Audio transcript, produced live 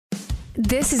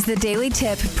This is the Daily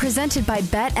Tip presented by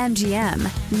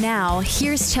BetMGM. Now,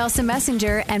 here's Chelsea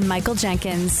Messenger and Michael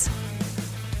Jenkins.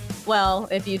 Well,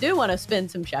 if you do want to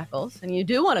spend some shekels and you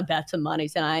do want to bet some money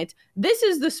tonight, this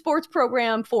is the sports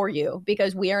program for you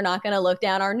because we are not going to look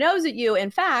down our nose at you. In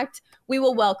fact, we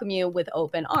will welcome you with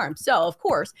open arms. So, of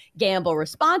course, gamble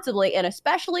responsibly, and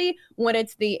especially when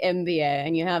it's the NBA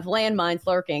and you have landmines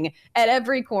lurking at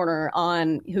every corner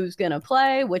on who's going to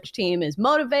play, which team is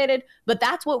motivated. But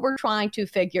that's what we're trying to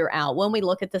figure out when we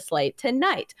look at the slate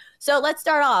tonight. So let's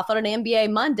start off on an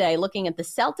NBA Monday looking at the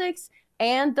Celtics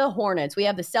and the Hornets. We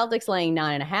have the Celtics laying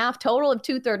 9.5, total of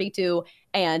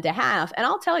 232.5. And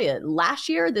I'll tell you, last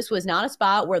year, this was not a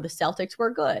spot where the Celtics were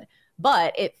good.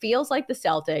 But it feels like the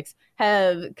Celtics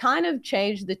have kind of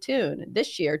changed the tune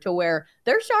this year to where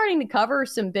they're starting to cover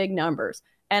some big numbers.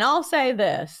 And I'll say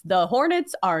this, the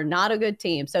Hornets are not a good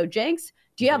team. So, Jenks,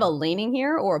 do you have a leaning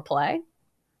here or a play?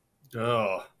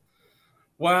 Oh,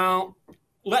 well,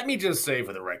 let me just say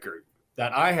for the record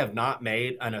that I have not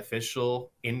made an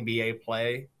official NBA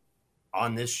play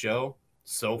on this show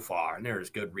so far, and there is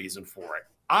good reason for it.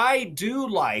 I do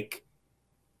like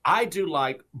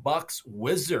Bucks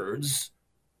Wizards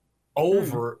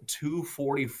over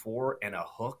 244 and a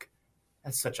hook.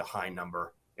 That's such a high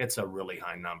number. It's a really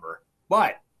high number.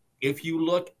 But if you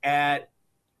look at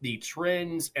the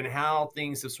trends and how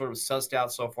things have sort of sussed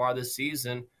out so far this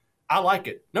season, I like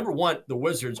it. Number one, the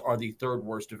Wizards are the third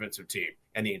worst defensive team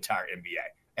in the entire NBA,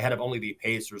 ahead of only the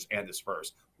Pacers and the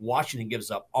Spurs. Washington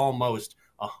gives up almost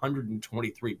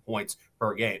 123 points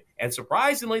per game. And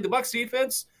surprisingly, the Bucks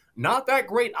defense, not that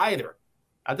great either.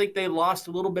 I think they lost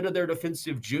a little bit of their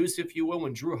defensive juice, if you will,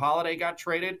 when Jrue Holiday got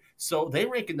traded. So they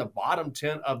rank in the bottom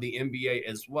 10 of the NBA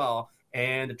as well.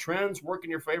 And the trends work in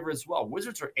your favor as well.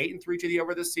 Wizards are 8-3 to the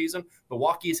over this season.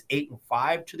 Milwaukee is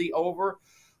 8-5 to the over.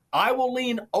 I will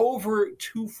lean over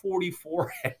 244.5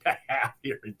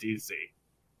 here in DC.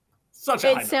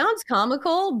 It sounds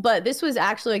comical, but this was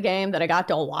actually a game that I got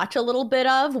to watch a little bit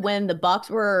of when the Bucks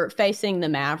were facing the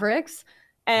Mavericks.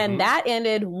 And that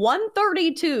ended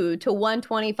 132 to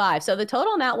 125. So the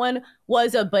total on that one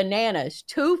was a bananas,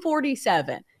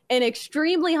 247, an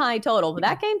extremely high total. But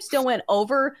that game still went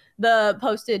over the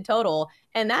posted total.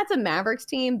 And that's a Mavericks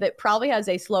team that probably has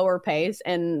a slower pace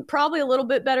and probably a little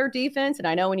bit better defense. And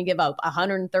I know when you give up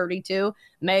 132,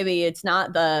 maybe it's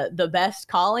not the best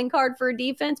calling card for a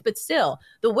defense, but still,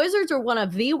 the Wizards are one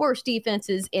of the worst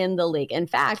defenses in the league. In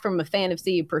fact, from a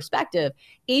fantasy perspective,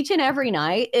 each and every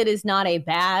night, it is not a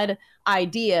bad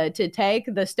idea to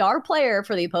take the star player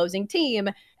for the opposing team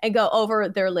and go over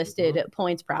their listed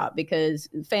points prop because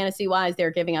fantasy-wise,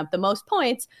 they're giving up the most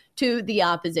points to the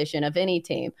opposition of any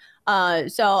team.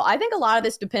 So I think a lot of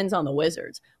this depends on the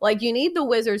Wizards. Like, you need the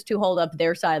Wizards to hold up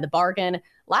their side of the bargain.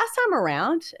 Last time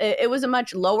around, it was a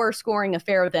much lower scoring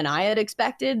affair than I had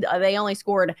expected. They only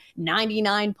scored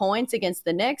 99 points against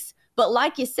the Knicks. But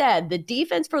like you said, the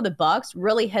defense for the Bucks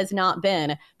really has not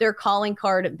been their calling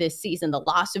card this season. The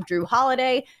loss of Jrue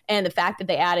Holiday and the fact that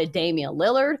they added Damian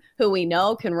Lillard, who we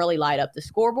know can really light up the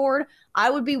scoreboard, I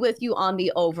would be with you on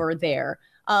the over there.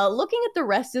 Looking at the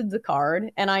rest of the card,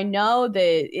 and I know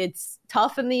that it's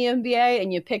tough in the NBA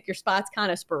and you pick your spots kind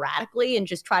of sporadically and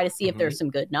just try to see if there's some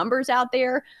good numbers out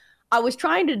there. I was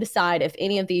trying to decide if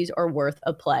any of these are worth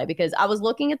a play because I was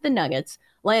looking at the Nuggets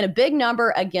laying a big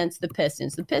number against the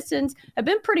Pistons. The Pistons have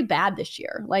been pretty bad this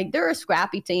year. Like, they're a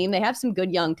scrappy team. They have some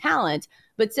good young talent,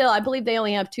 but still, I believe they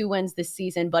only have 2 wins this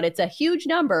season, but it's a huge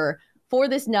number for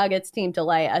this Nuggets team to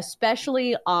lay,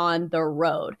 especially on the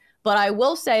road. But I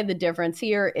will say the difference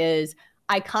here is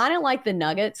I kind of like the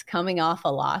Nuggets coming off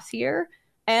a loss here.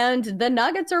 And the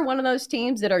Nuggets are one of those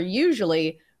teams that are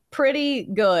usually pretty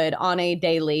good on a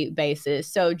daily basis.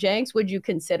 So, Jenks, would you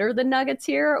consider the Nuggets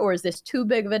here, or is this too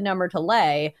big of a number to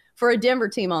lay for a Denver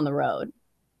team on the road?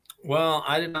 Well,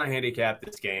 I did not handicap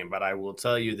this game, but I will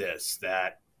tell you this,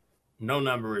 that no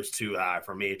number is too high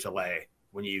for me to lay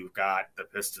when you've got the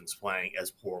Pistons playing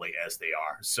as poorly as they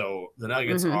are. So the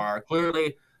Nuggets are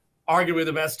clearly arguably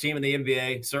the best team in the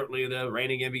NBA, certainly the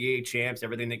reigning NBA champs,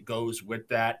 everything that goes with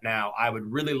that. Now, I would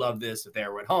really love this if they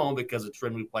were at home because the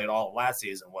trend we played all last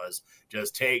season was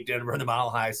just take Denver, the Mile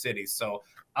High City. So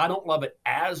I don't love it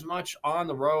as much on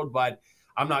the road, but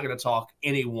I'm not going to talk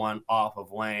anyone off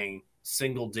of laying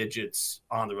single digits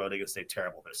on the road against a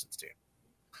terrible Pistons team.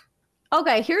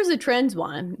 Okay, here's a trends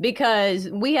one, because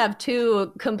we have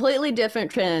two completely different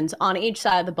trends on each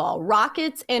side of the ball,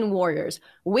 Rockets and Warriors.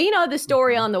 We know the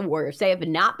story on the Warriors. They have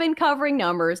not been covering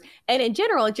numbers, and in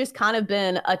general, it's just kind of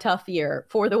been a tough year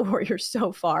for the Warriors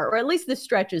so far, or at least the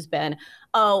stretch has been,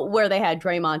 where they had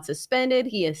Draymond suspended.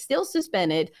 He is still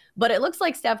suspended, but it looks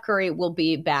like Steph Curry will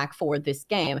be back for this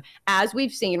game, as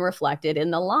we've seen reflected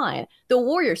in the line. The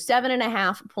Warriors,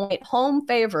 7.5-point home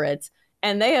favorites,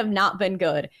 and they have not been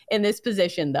good in this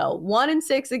position, though.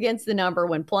 1-6 against the number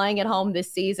when playing at home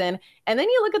this season. And then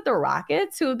you look at the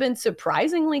Rockets, who have been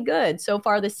surprisingly good so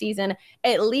far this season,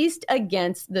 at least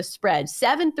against the spread.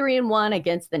 7-3-1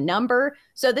 against the number.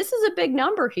 So this is a big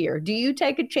number here. Do you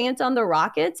take a chance on the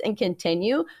Rockets and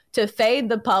continue to fade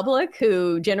the public,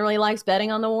 who generally likes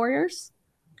betting on the Warriors?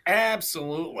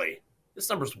 Absolutely. This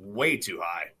number's way too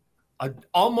high.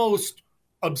 Almost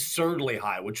absurdly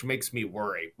high, which makes me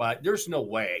worry. But there's no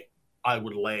way I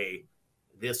would lay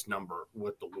this number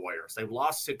with the Warriors. They've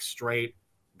lost 6 straight.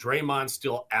 Draymond's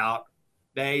still out.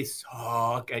 They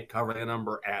suck at covering the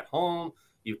number at home.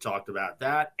 You've talked about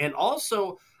that. And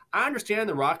also, I understand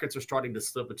the Rockets are starting to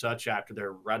slip a touch after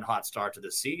their red-hot start to the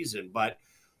season, but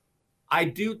I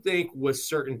do think with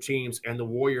certain teams, and the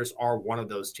Warriors are one of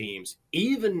those teams,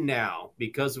 even now,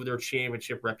 because of their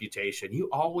championship reputation, you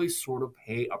always sort of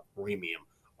pay a premium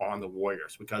on the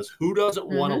Warriors, because who doesn't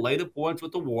want to lay the points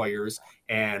with the Warriors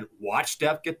and watch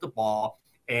Steph get the ball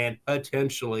and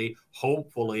potentially,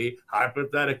 hopefully,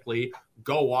 hypothetically,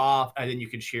 go off, and then you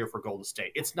can cheer for Golden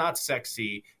State. It's not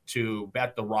sexy to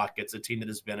bet the Rockets, a team that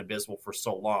has been abysmal for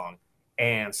so long,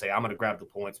 and say, I'm going to grab the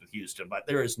points with Houston. But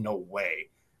there is no way.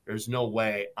 There's no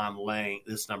way I'm laying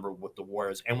this number with the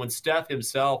Warriors. And when Steph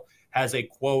himself has a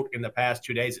quote in the past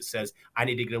 2 days, it says, I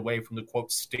need to get away from the,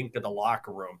 quote, stink of the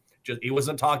locker room. He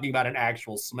wasn't talking about an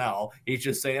actual smell. He's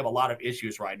just saying they have a lot of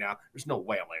issues right now. There's no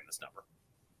way I'm laying this number.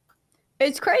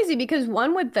 It's crazy, because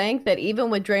one would think that even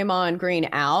with Draymond Green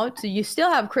out, you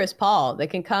still have Chris Paul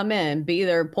that can come in, be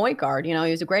their point guard. You know,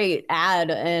 he's a great add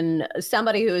and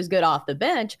somebody who is good off the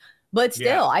bench. But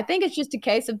still, I think it's just a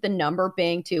case of the number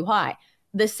being too high.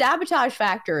 The sabotage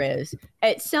factor is,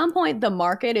 at some point, the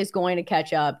market is going to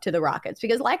catch up to the Rockets,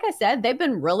 because like I said, they've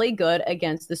been really good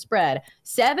against the spread.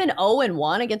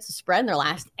 7-0-1 against the spread in their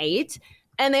last 8.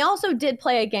 And they also did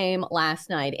play a game last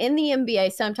night. In the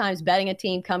NBA, sometimes betting a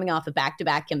team coming off a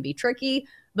back-to-back can be tricky,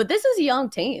 but this is a young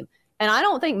team. And I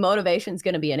don't think motivation is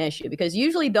going to be an issue, because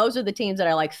usually those are the teams that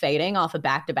I like fading off a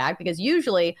back-to-back, because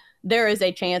usually there is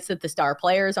a chance that the star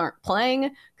players aren't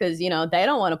playing because, you know, they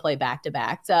don't want to play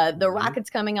back-to-backs. The Rockets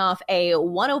coming off a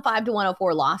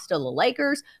 105-104 loss to the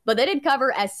Lakers, but they did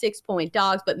cover as 6-point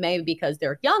dogs, but maybe because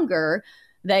they're younger,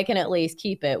 they can at least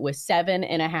keep it with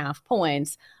 7.5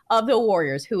 points of the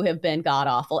Warriors, who have been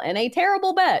god-awful and a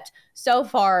terrible bet so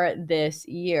far this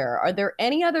year. Are there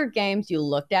any other games you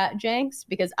looked at, Jenks?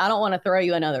 Because I don't want to throw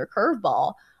you another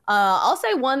curveball. I'll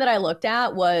say one that I looked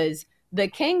at was the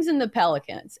Kings and the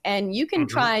Pelicans, and you can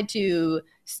try to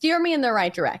steer me in the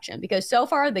right direction, because so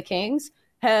far the Kings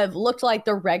have looked like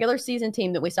the regular season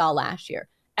team that we saw last year.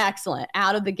 Excellent,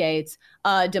 out of the gates.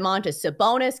 Domantas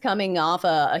Sabonis coming off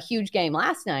a huge game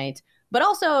last night, but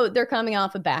also they're coming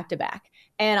off a back-to-back.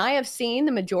 And I have seen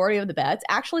the majority of the bets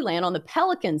actually land on the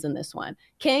Pelicans in this one.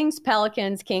 Kings,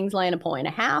 Pelicans, Kings laying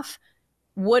 1.5.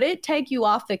 Would it take you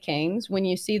off the Kings when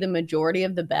you see the majority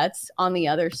of the bets on the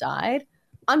other side?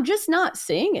 I'm just not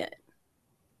seeing it.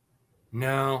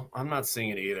 No, I'm not seeing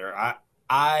it either.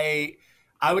 I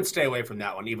would stay away from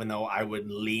that one, even though I would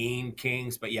lean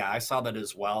Kings. But yeah, I saw that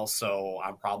as well, so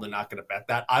I'm probably not going to bet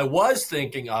that. I was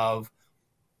thinking of,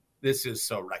 this is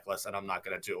so reckless, and I'm not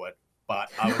going to do it. But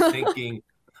I was thinking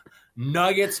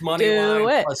Nuggets money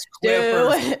line plus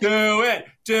Clippers. Do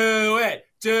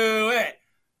it.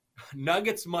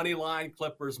 Nuggets money line,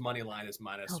 Clippers money line is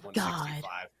minus 165.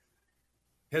 God.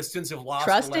 Pistons have lost.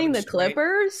 Trusting the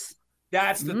Clippers?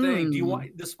 That's the thing. Do you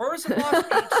want the Spurs have lost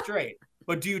 8 straight?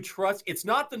 But do you trust? It's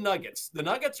not the Nuggets. The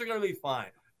Nuggets are going to be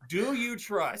fine. Do you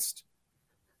trust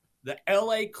the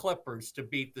LA Clippers to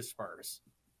beat the Spurs?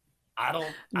 I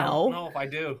don't know if I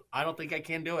do. I don't think I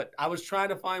can do it. I was trying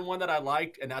to find one that I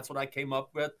liked, and that's what I came up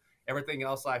with. Everything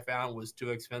else I found was too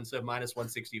expensive. Minus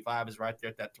 165 is right there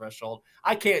at that threshold.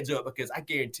 I can't do it because I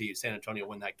guarantee you San Antonio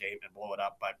win that game and blow it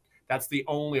up. But that's the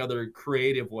only other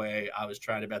creative way I was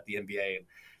trying to bet the NBA, and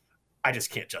I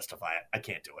just can't justify it. I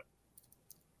can't do it.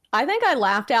 I think I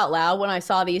laughed out loud when I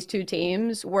saw these two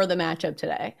teams were the matchup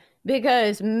today,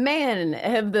 because, man,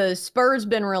 have the Spurs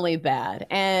been really bad.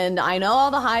 And I know all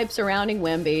the hype surrounding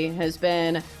Wemby has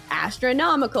been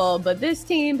astronomical, but this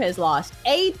team has lost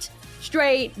 8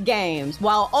 straight games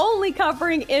while only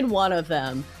covering in one of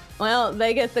them. Well,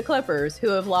 they get the Clippers, who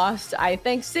have lost, I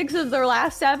think, 6 of their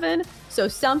last 7. So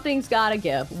something's got to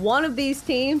give. One of these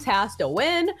teams has to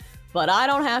win, but I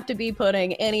don't have to be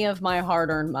putting any of my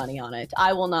hard-earned money on it.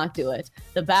 I will not do it.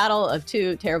 The battle of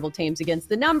 2 terrible teams against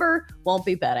the number, won't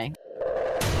be betting.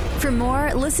 For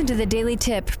more, listen to the Daily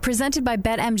Tip presented by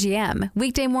BetMGM.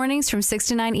 Weekday mornings from 6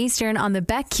 to 9 Eastern on the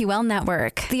BetQL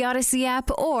network, the Odyssey app,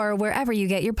 or wherever you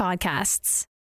get your podcasts.